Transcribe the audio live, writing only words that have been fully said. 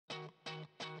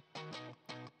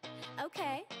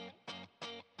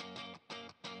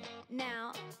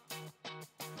Now,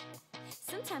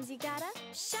 sometimes you gotta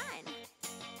shine.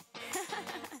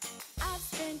 I've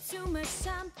spent too much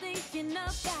time thinking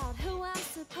about who I'm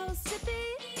supposed to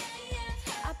be.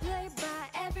 I play by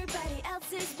everybody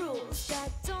else's rules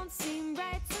that don't seem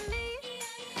right to me.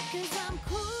 'Cause I'm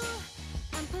cool,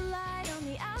 I'm polite on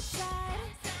the outside,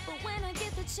 but when I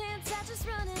get the chance I just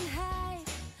run and hide.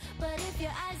 But if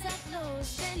your eyes are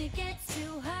closed, then it gets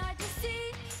too hard to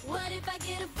see. What if I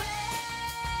get afraid?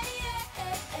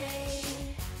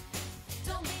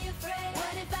 Don't be afraid.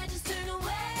 What if I just turn away?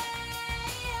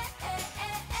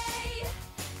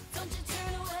 Don't you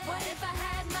turn away. What if I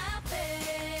hide my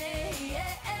face?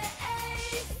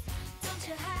 Don't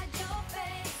you hide your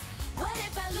face. What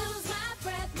if I lose my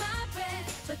breath,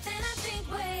 but then I think,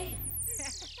 wait,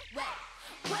 wait.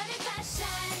 What if I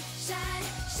shine, shine,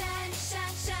 shine,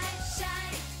 shine, shine,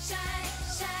 shine, shine,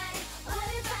 shine?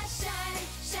 What if I shine,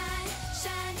 shine,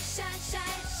 shine, shine,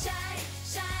 shine, shine,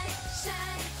 shine,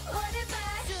 shine? What if I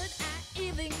should I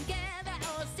even gather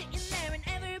or sitting there and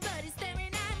everybody's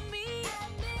staring at me?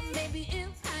 Maybe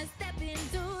if I step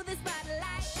into the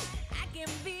spotlight, I can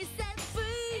be set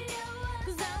free.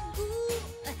 'Cause I'm cool,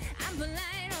 I'm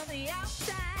polite on the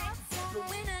outside, but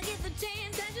when I get the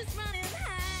chance, I just run and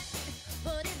hide.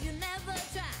 But if you never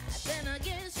try, then I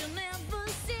guess you'll never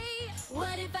see.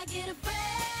 What if I get afraid?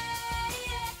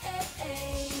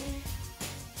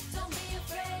 Don't be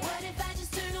afraid. What if I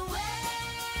just turn away?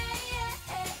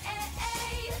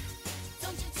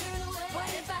 Don't you turn away. What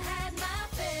if I hide my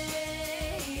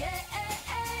face?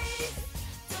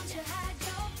 Don't you hide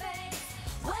your face.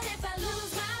 What if I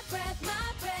lose my breath,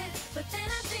 but then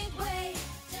I think, wait,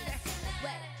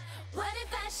 wait. What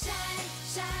if I shine,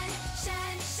 shine,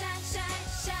 shine, shine, shine,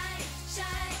 shine,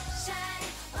 shine, shine?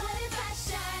 What if I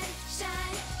shine,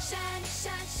 shine, shine,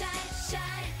 shine, shine?